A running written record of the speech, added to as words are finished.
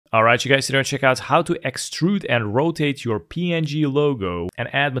Alright, you guys, today check out how to extrude and rotate your PNG logo and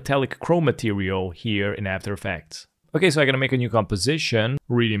add metallic chrome material here in After Effects. Okay, so I'm gonna make a new composition,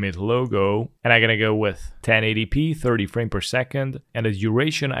 ready-made logo, and I'm gonna go with 1080p, 30 frames per second, and the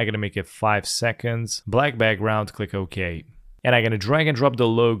duration I'm gonna make it 5 seconds, black background, click OK. And I'm gonna drag and drop the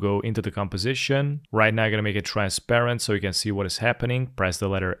logo into the composition. Right now I'm gonna make it transparent so you can see what is happening. Press the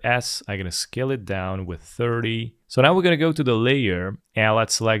letter S, I'm gonna scale it down with 30. So now we're gonna go to the layer and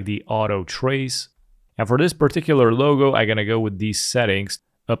let's select the auto trace. And for this particular logo, I'm gonna go with these settings,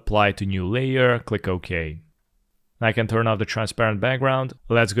 apply to new layer, click OK. Now I can turn off the transparent background.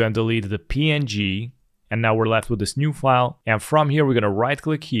 Let's go and delete the PNG. And now we're left with this new file. And from here, we're gonna right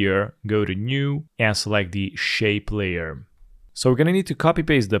click here, go to new and select the shape layer. So we're gonna need to copy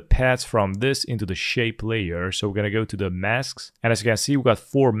paste the paths from this into the shape layer. So we're gonna go to the masks. And as you can see, we got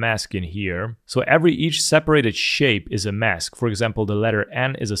 4 masks in here. So each separated shape is a mask. For example, the letter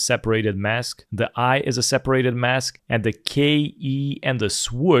N is a separated mask. The I is a separated mask. And the K, E, and the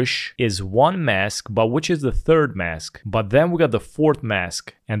swoosh is one mask, but which is the third mask? But then we got the 4th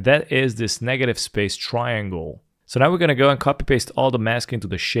mask. And that is this negative space triangle. So now we're gonna go and copy paste all the mask into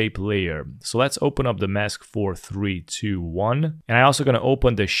the shape layer. So let's open up the mask 4, 3, 2, 1. And I'm also gonna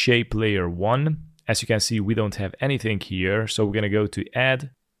open the shape layer 1. As you can see, we don't have anything here. So we're gonna go to add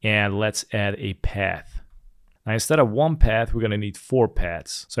and let's add a path. Now instead of 1 path, we're gonna need 4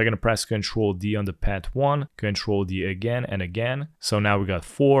 paths. So I'm gonna press Ctrl D on the path 1, Ctrl D again and again. So now we got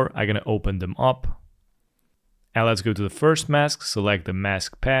 4. I'm gonna open them up. And let's go to the first mask, select the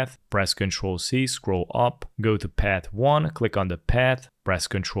mask path, press Ctrl C, scroll up, go to path 1, click on the path, press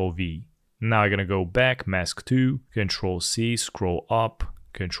Ctrl V. Now I'm gonna go back, mask 2, Ctrl C, scroll up,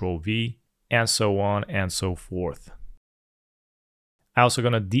 Ctrl V, and so on and so forth. I'm also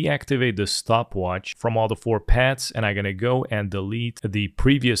gonna deactivate the stopwatch from all the 4 paths, and I'm gonna go and delete the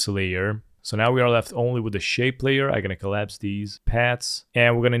previous layer. So now we are left only with the shape layer. I'm gonna collapse these paths,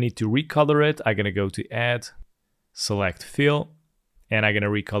 and we're gonna need to recolor it. I'm gonna go to add, select fill, and I'm gonna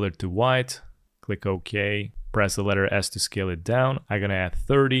recolor it to white, click OK, press the letter S to scale it down. I'm gonna add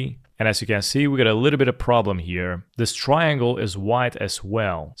 30, and as you can see, we got a little bit of problem here. This triangle is white as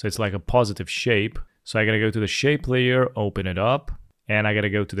well, so it's like a positive shape. So I'm gonna go to the shape layer, open it up, and I gotta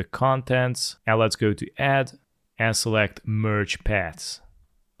go to the contents, and let's go to add and select merge paths.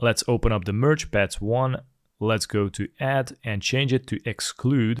 Let's open up the merge paths 1, let's go to add and change it to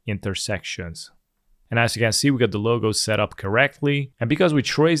exclude intersections. And as you can see, we got the logo set up correctly. And because we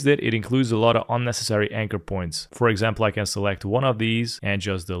traced it, it includes a lot of unnecessary anchor points. For example, I can select one of these and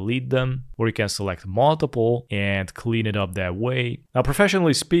just delete them, or you can select multiple and clean it up that way. Now,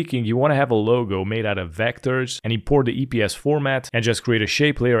 professionally speaking, you want to have a logo made out of vectors and import the EPS format and just create a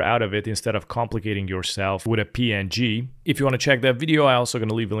shape layer out of it instead of complicating yourself with a PNG. If you want to check that video, I'm also going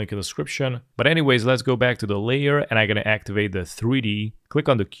to leave a link in the description. But anyways, let's go back to the layer and I'm going to activate the 3D. Click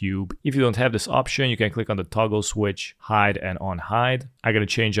on the cube. If you don't have this option, you can click on the toggle switch, hide and unhide. I'm going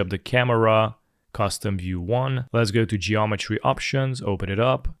to change up the camera, custom view 1. Let's go to geometry options, open it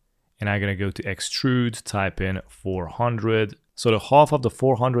up. And I'm going to go to extrude, type in 400. So the half of the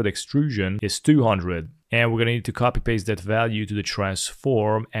 400 extrusion is 200. And we're going to need to copy paste that value to the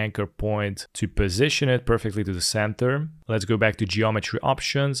transform anchor point to position it perfectly to the center. Let's go back to geometry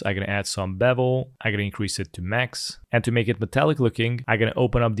options. I'm going to add some bevel. I'm going to increase it to max. And to make it metallic looking, I'm going to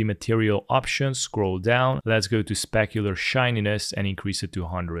open up the material options, scroll down. Let's go to specular shininess and increase it to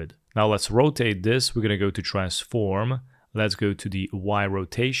 100. Now let's rotate this. We're going to go to transform. Let's go to the Y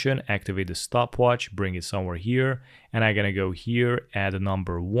rotation, activate the stopwatch, bring it somewhere here. And I'm going to go here, add a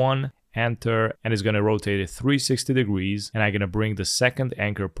number 1. Enter, and it's going to rotate it 360 degrees, and I'm going to bring the second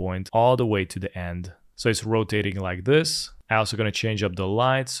anchor point all the way to the end. So it's rotating like this. I'm also going to change up the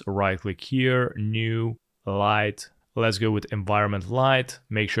lights, right click here, new, light. Let's go with environment light.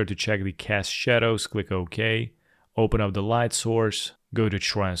 Make sure to check the cast shadows, click OK. Open up the light source, go to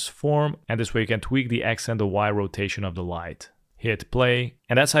transform, and this way you can tweak the X and the Y rotation of the light. Hit play,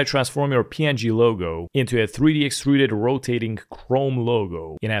 and that's how you transform your PNG logo into a 3D extruded rotating chrome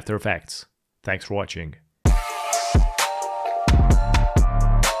logo in After Effects. Thanks for watching.